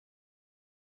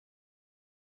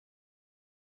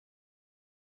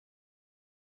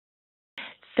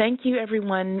Thank you,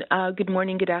 everyone. Good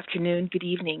morning, good afternoon, good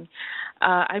evening.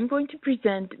 I'm going to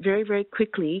present very, very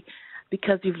quickly,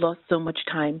 because we've lost so much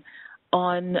time,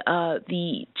 on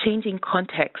the changing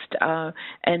context.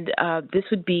 This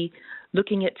would be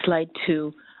looking at slide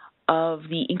 2 of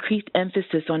the increased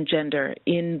emphasis on gender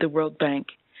in the World Bank.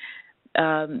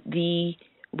 The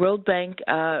World Bank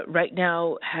right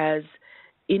now has,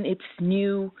 in its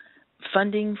new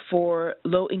funding for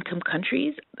low-income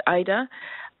countries, IDA,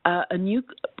 a new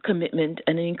commitment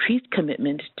and an increased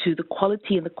commitment to the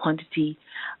quality and the quantity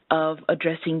of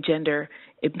addressing gender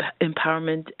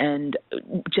empowerment and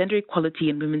gender equality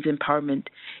and women's empowerment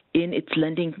in its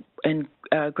lending and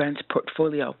grants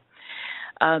portfolio.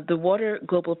 The Water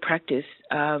Global Practice,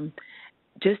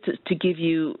 just to give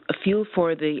you a feel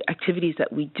for the activities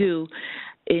that we do,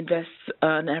 invests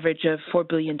an average of $4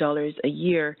 billion a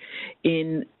year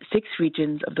in 6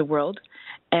 regions of the world.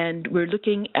 And we're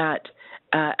looking at,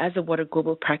 as a Water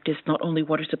Global Practice, not only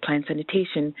water supply and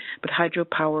sanitation, but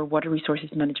hydropower, water resources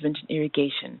management, and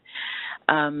irrigation.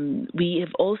 We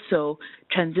have also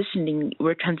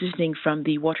we're transitioning from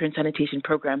the water and sanitation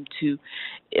program to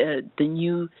the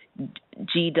new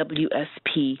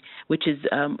GWSP, which is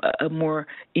a more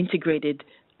integrated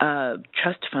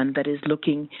trust fund that is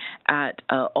looking at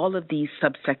all of these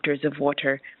subsectors of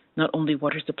water, not only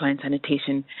water supply and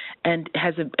sanitation, and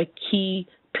has a key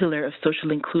pillar of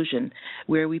social inclusion,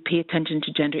 where we pay attention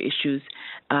to gender issues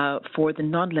for the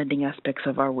non-lending aspects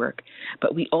of our work.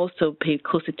 But we also pay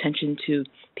close attention to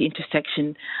the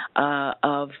intersection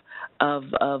of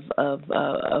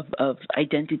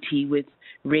identity with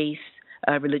race,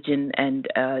 religion, and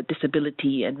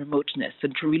disability and remoteness,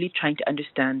 and to really trying to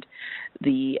understand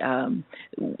the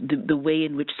way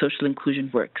in which social inclusion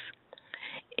works.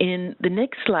 In the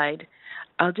next slide,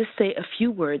 I'll just say a few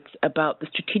words about the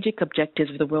strategic objectives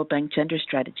of the World Bank Gender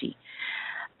Strategy.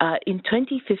 In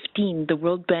 2015, the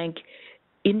World Bank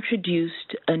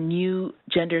introduced a new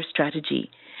gender strategy.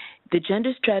 The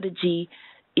gender strategy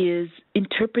is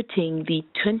interpreting the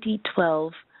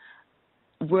 2012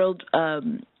 World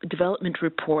Development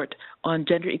Report on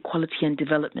Gender Equality and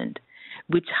Development,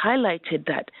 which highlighted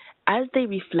that as they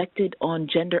reflected on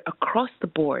gender across the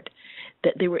board,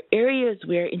 that there were areas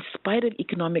where, in spite of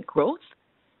economic growth,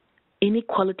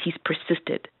 inequalities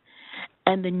persisted.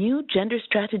 And the new gender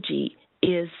strategy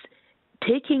is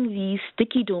taking these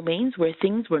sticky domains where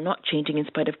things were not changing in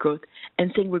spite of growth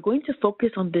and saying we're going to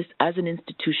focus on this as an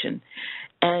institution.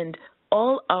 And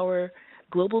all our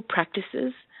global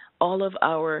practices, all of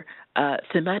our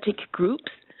thematic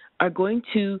groups are going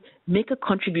to make a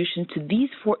contribution to these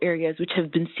 4 areas which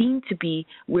have been seen to be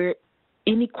where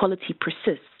inequality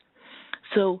persists.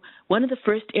 So one of the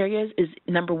first areas is,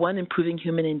 number 1, improving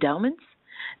human endowments.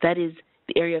 That is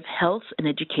the area of health and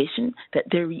education, that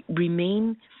there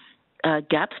remain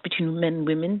gaps between men and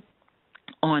women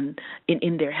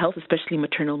in their health, especially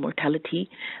maternal mortality,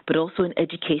 but also in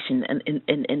education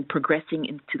and progressing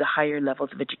into the higher levels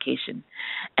of education.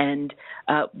 And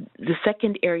the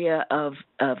second area of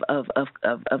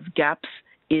gaps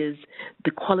is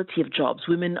the quality of jobs.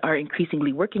 Women are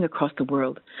increasingly working across the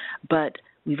world, but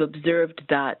we've observed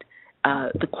that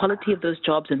the quality of those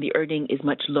jobs and the earning is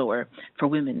much lower for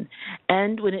women.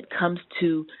 And when it comes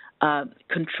to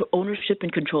ownership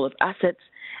and control of assets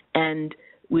and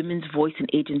women's voice and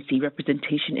agency,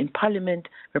 representation in parliament,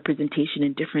 representation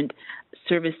in different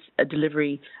service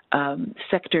delivery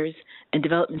sectors and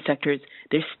development sectors,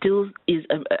 there still is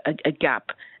a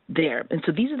gap there. And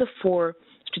so these are the 4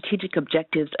 strategic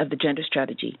objectives of the gender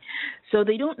strategy. So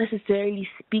they don't necessarily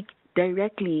speak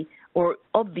directly or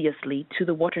obviously to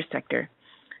the water sector.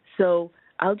 So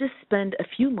I'll just spend a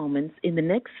few moments in the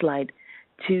next slide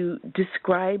to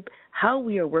describe how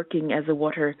we are working as a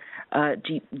water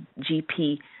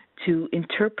GP to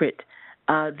interpret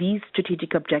these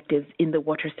strategic objectives in the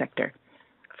water sector.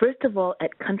 First of all,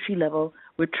 at country level,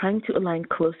 we're trying to align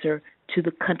closer to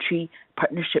the country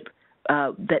partnership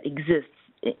that exists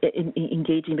in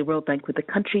engaging the World Bank with the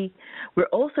country. We're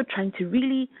also trying to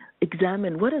really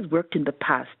examine what has worked in the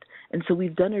past. And so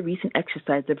we've done a recent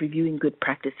exercise of reviewing good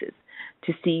practices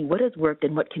to see what has worked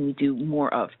and what can we do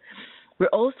more of. We're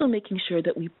also making sure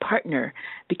that we partner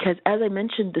because, as I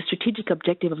mentioned, the strategic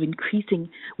objective of increasing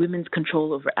women's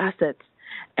control over assets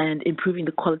and improving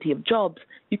the quality of jobs,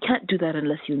 you can't do that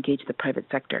unless you engage the private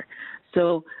sector.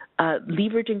 So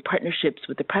leveraging partnerships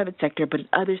with the private sector, but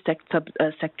other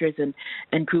sectors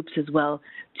and groups as well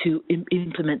to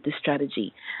implement this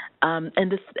strategy. And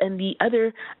the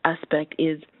other aspect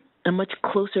is a much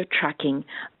closer tracking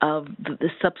of the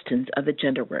substance of the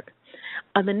gender work.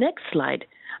 On the next slide,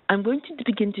 I'm going to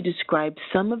begin to describe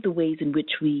some of the ways in which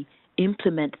we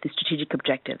implement the strategic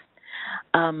objectives.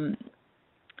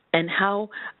 And how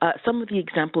some of the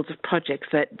examples of projects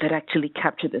that actually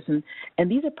capture this. And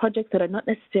these are projects that are not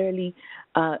necessarily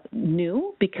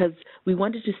new, because we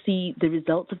wanted to see the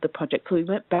results of the project. So we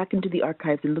went back into the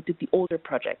archives and looked at the older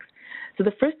projects. So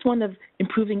the first one of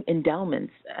improving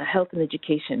endowments, health and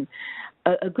education.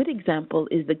 A good example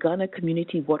is the Ghana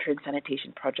Community Water and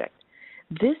Sanitation Project.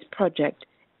 This project,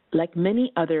 like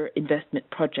many other investment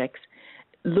projects,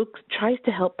 tries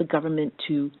to help the government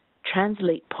to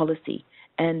translate policy.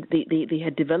 And they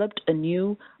had developed a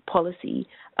new policy,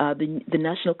 the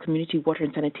National Community Water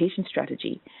and Sanitation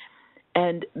Strategy.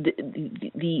 And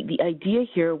the idea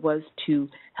here was to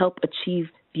help achieve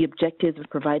the objectives of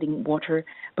providing water,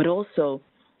 but also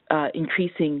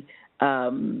increasing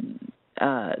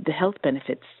the health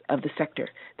benefits of the sector.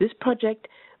 This project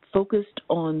focused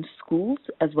on schools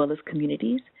as well as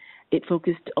communities. It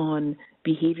focused on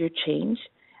behavior change.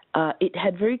 It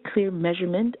had very clear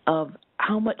measurement of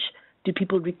how much do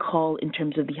people recall in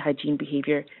terms of the hygiene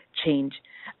behavior change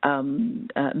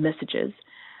messages.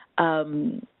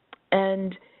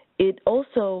 And it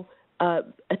also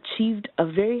achieved a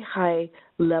very high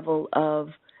level of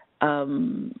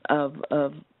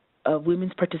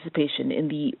women's participation in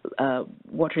the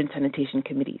water and sanitation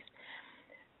committees.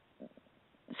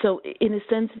 So in a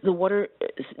sense, the Water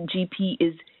GP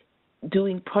is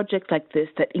doing projects like this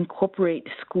that incorporate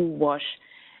school wash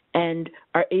and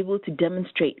are able to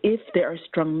demonstrate, if there are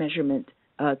strong measurement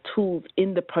tools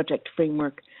in the project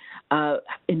framework,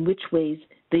 in which ways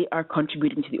they are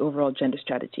contributing to the overall gender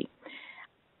strategy.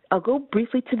 I'll go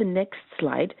briefly to the next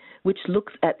slide, which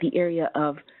looks at the area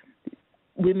of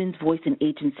women's voice and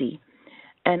agency.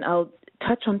 And I'll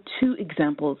touch on two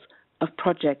examples of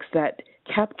projects that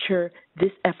capture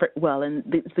this effort well, and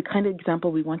it's the kind of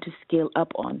example we want to scale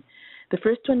up on. The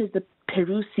first one is the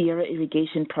Peru Sierra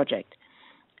Irrigation Project.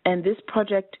 And this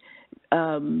project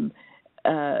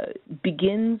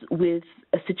begins with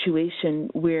a situation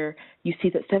where you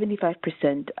see that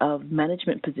 75% of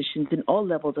management positions in all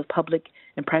levels of public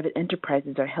and private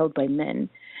enterprises are held by men.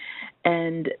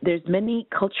 And there's many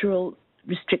cultural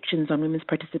restrictions on women's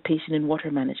participation in water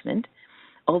management.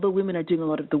 Although women are doing a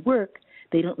lot of the work,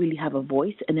 they don't really have a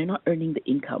voice and they're not earning the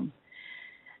income.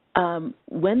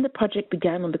 When the project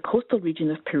began on the coastal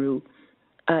region of Peru,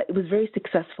 it was very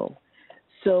successful.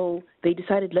 So they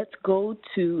decided, let's go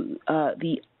to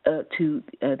the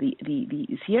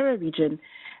Sierra region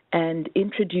and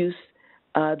introduce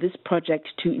this project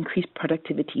to increase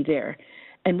productivity there.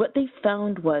 And what they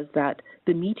found was that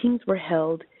the meetings were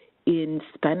held in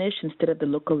Spanish instead of the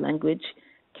local language,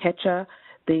 Quechua.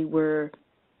 They were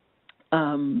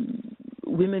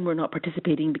women were not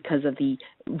participating because of the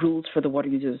rules for the water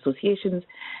users associations,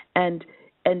 and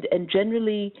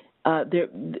generally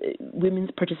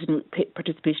women's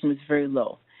participation was very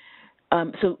low.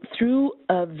 So through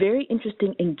a very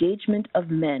interesting engagement of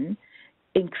men,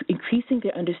 increasing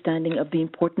their understanding of the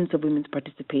importance of women's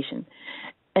participation,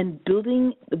 and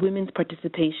building women's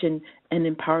participation and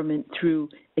empowerment through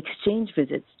exchange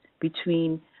visits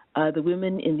between the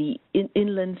women in the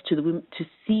inlands to the women, to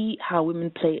see how women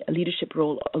play a leadership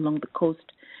role along the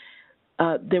coast.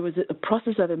 There was a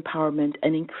process of empowerment,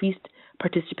 and increased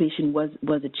participation was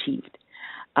achieved.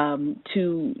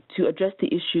 To address the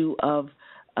issue of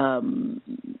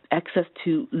access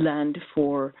to land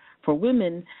for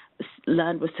women,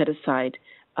 land was set aside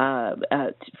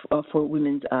for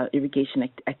women's irrigation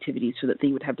activities so that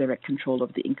they would have direct control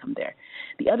over the income there.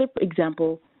 The other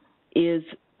example is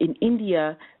in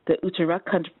India, the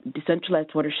Uttarakhand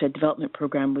Decentralized Watershed Development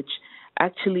Program, which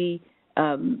actually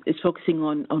is focusing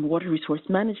on water resource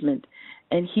management.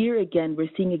 And here again, we're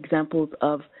seeing examples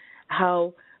of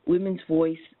how women's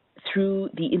voice through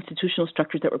the institutional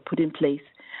structures that were put in place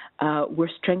were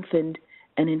strengthened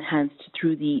and enhanced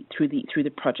through the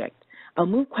project. I'll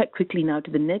move quite quickly now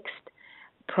to the next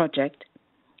project,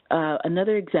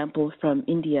 another example from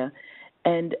India,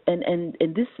 and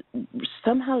this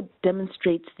somehow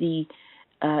demonstrates the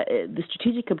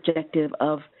strategic objective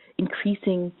of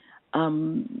increasing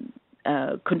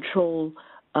control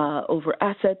over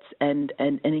assets and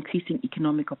increasing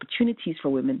economic opportunities for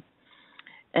women.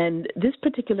 And this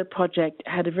particular project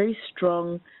had a very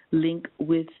strong link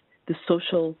with the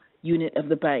social unit of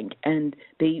the bank, and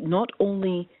they not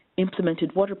only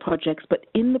implemented water projects, but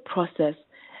in the process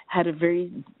had a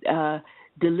very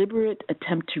deliberate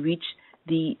attempt to reach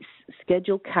the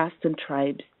scheduled castes and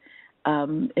tribes,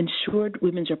 ensured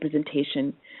women's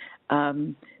representation,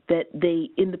 that they,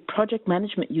 in the project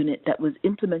management unit that was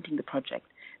implementing the project,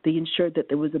 they ensured that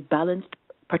there was a balanced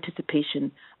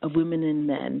participation of women and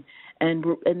men, and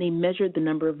they measured the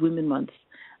number of women months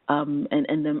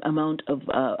and the amount of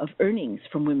earnings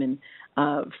from women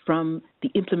from the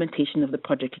implementation of the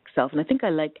project itself. And I think I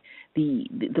like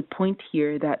the point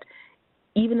here that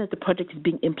even as the project is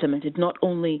being implemented, not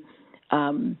only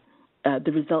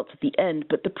the results at the end,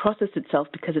 but the process itself,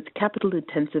 because it's capital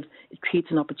intensive, it creates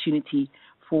an opportunity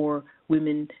for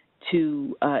women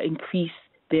to increase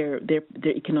their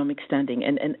economic standing.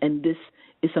 And this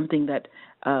is something that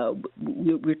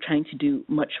we're trying to do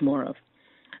much more of.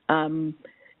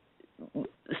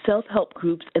 Self-help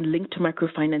groups and linked to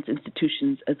microfinance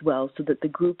institutions as well, so that the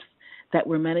groups that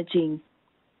were managing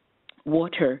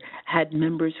water had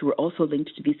members who were also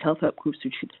linked to these self-help groups,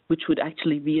 which would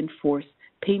actually reinforce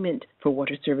payment for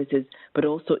water services, but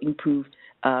also improve,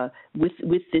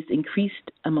 with this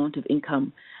increased amount of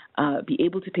income, be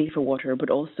able to pay for water,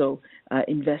 but also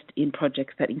invest in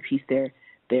projects that increase their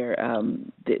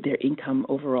income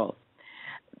overall.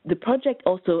 The project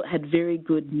also had very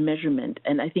good measurement,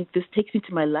 and I think this takes me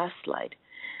to my last slide,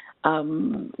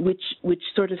 which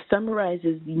sort of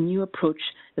summarizes the new approach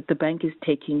that the bank is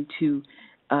taking to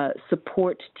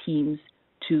support teams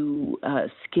to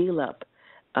scale up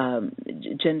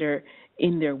gender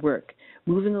in their work,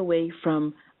 moving away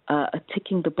from a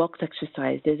ticking the box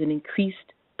exercise. There's an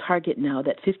increased target now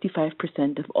that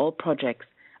 55% of all projects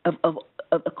of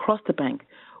across the bank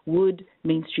would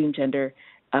mainstream gender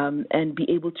and be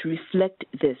able to reflect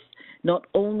this, not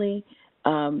only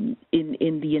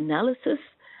in the analysis,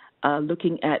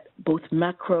 looking at both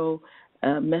macro,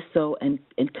 meso, and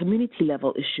community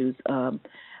level issues,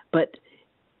 but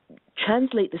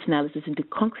translate this analysis into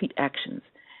concrete actions.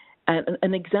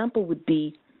 An example would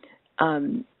be,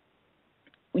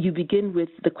 you begin with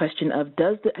the question of,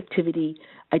 does the activity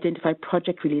identify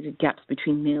project-related gaps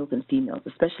between males and females,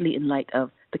 especially in light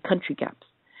of the country gaps?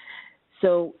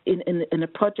 So in a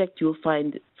project, you'll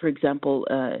find, for example,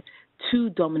 two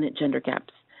dominant gender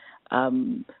gaps.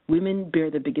 Women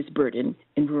bear the biggest burden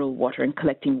in rural water and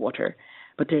collecting water,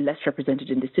 but they're less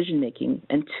represented in decision-making.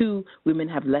 And two, women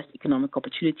have less economic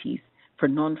opportunities for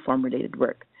non-farm related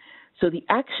work. So the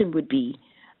action would be,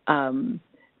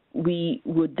 we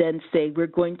would then say we're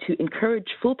going to encourage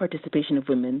full participation of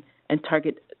women and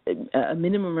target a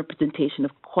minimum representation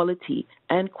of quality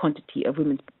and quantity of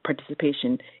women's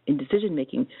participation in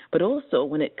decision-making. But also,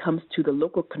 when it comes to the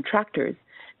local contractors,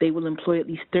 they will employ at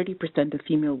least 30% of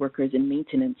female workers in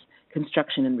maintenance,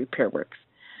 construction, and repair works.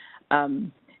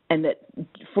 And that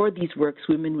for these works,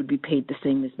 women would be paid the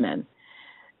same as men.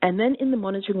 And then in the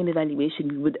monitoring and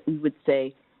evaluation, we would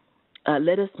say,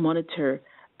 let us monitor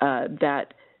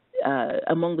that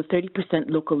among the 30%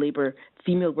 local labor,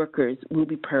 female workers will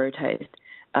be prioritized,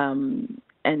 and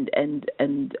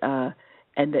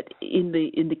that in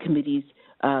the committees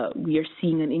we are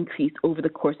seeing an increase over the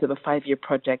course of a 5-year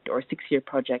project or a 6-year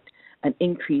project, an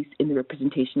increase in the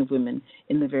representation of women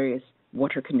in the various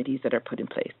water committees that are put in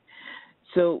place.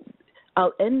 So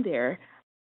I'll end there.